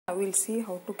we'll see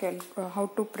how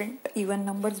to print even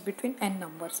numbers between n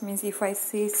numbers. Means if I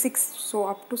say 6, so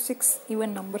up to 6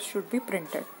 even numbers should be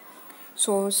printed.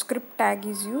 So script tag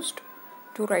is used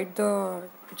to write the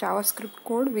JavaScript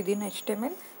code within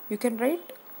HTML. You can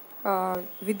write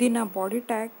within a body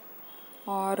tag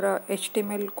or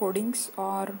HTML codings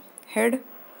or head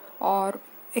or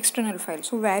external file.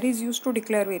 So var is used to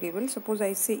declare variable. Suppose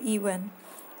I say e1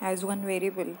 as one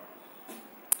variable.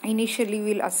 Initially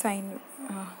we'll assign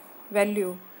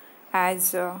value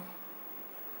as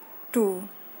 2,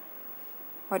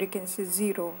 or you can say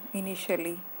 0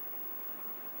 initially.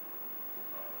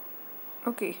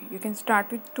 Okay, you can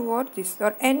start with 2 or this,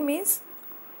 or n means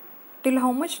till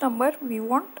how much number we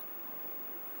want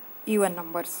even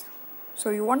numbers. So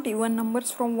you want even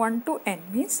numbers from 1 to n,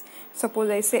 means suppose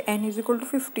I say n is equal to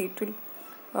 50, it will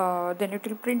then it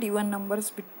will print even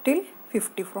numbers till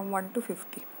 50, from 1 to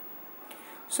 50.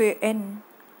 So n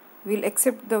will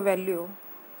accept the value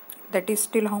that is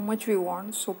till how much we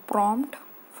want. So prompt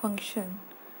function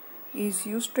is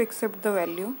used to accept the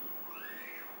value.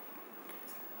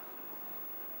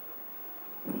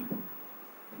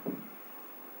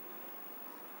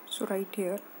 So right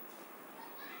here,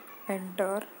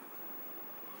 enter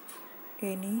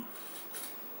any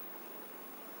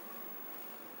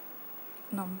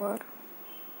number,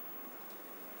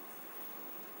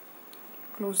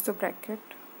 close the bracket,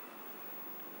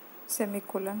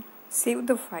 semicolon, save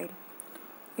the file.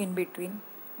 In between,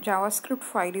 JavaScript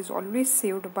file is always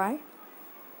saved by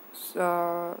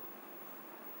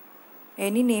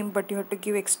any name, but you have to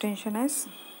give extension as,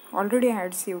 already I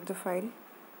had saved the file,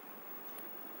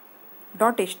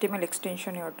 .html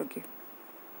extension you have to give.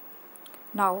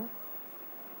 Now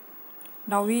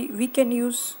we can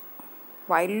use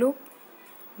while loop,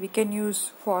 we can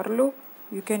use for loop,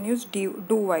 you can use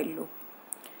do while loop.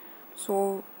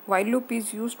 So while loop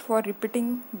is used for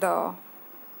repeating the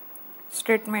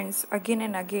statements again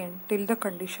and again till the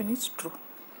condition is true.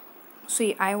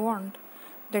 See, I want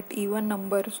that even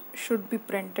numbers should be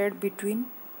printed between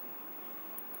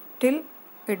till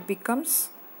it becomes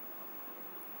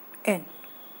n.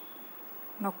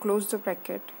 Now close the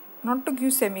bracket, not to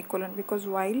give semicolon because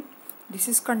while this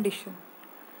is condition,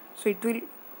 so it will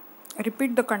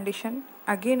repeat the condition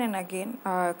again and again,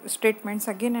 statements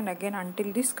again and again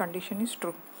until this condition is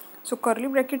true. So curly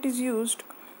bracket is used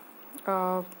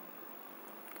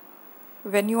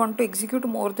when you want to execute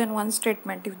more than one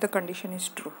statement if the condition is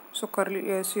true. So so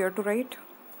you have to write,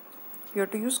 you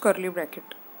have to use curly bracket.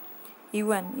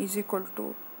 E1 is equal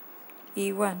to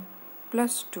E1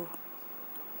 plus 2.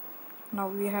 Now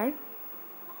we had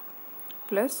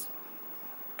plus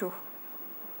 2,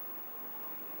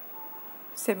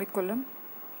 semicolon.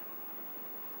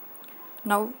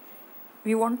 Now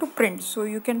we want to print, so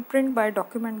you can print by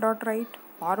document.write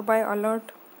or by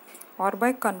alert or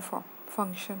by confirm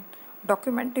function.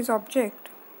 Document is object,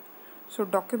 so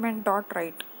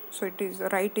document.write. So it is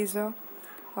write is a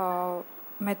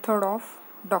method of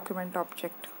document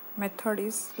object. Method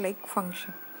is like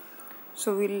function.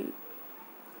 So we'll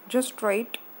just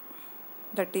write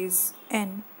that is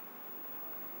n.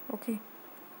 Okay,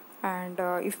 and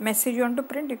if message you want to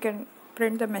print, you can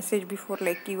print the message before,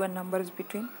 like even numbers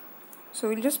between. So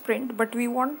we'll just print, but we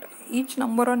want each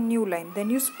number on new line, then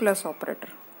use plus operator.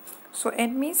 So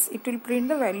n means it will print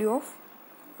the value of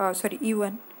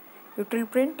E1. It will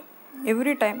print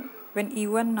every time when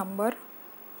E1 number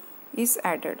is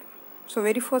added. So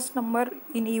very first number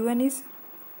in E1 is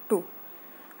 2,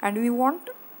 and we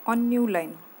want on new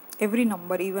line every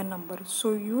number, even number.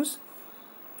 So use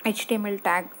HTML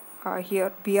tag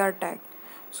here, br tag.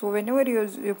 So whenever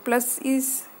your plus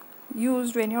is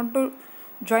used when you want to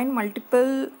join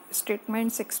multiple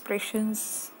statements,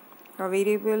 expressions,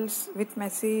 variables with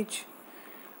message,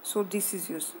 so this is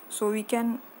used. So we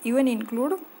can even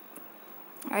include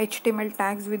HTML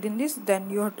tags within this,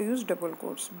 then you have to use double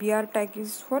quotes. Br tag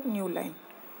is for new line.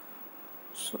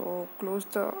 So close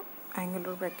the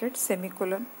angular bracket,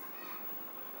 semicolon.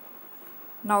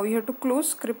 Now you have to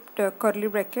close script curly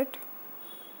bracket.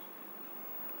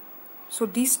 So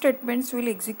these statements will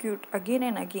execute again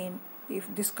and again if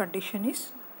this condition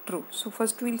is true. So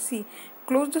first we'll see,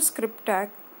 close the script tag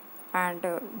and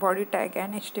body tag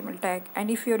and HTML tag.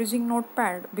 And if you are using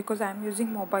Notepad, because I am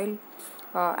using mobile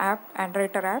app,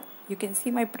 anWriter app, you can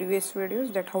see my previous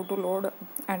videos that how to load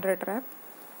anWriter app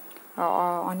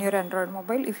on your Android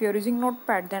mobile. If you are using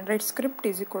Notepad, then write script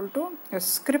is equal to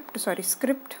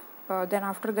script. Then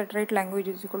after that write language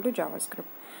is equal to JavaScript.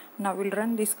 Now we'll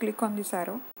run this, click on this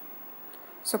arrow.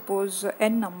 Suppose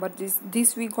n number,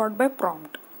 this we got by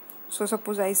prompt. So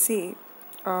suppose I say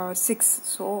 6,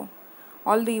 so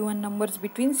all the even numbers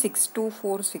between 6 to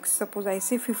 4, 6. Suppose I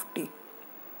say 50.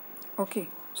 Okay,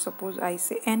 suppose I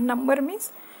say n number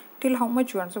means till how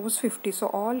much you want. Suppose 50. So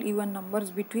all even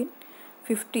numbers between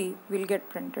 50 will get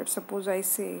printed. Suppose I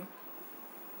say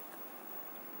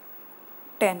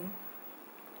 10.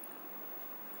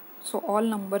 So all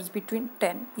numbers between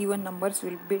 10 even numbers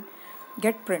will be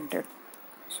get printed.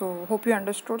 So hope you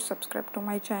understood. Subscribe to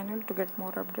my channel to get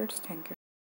more updates. Thank you.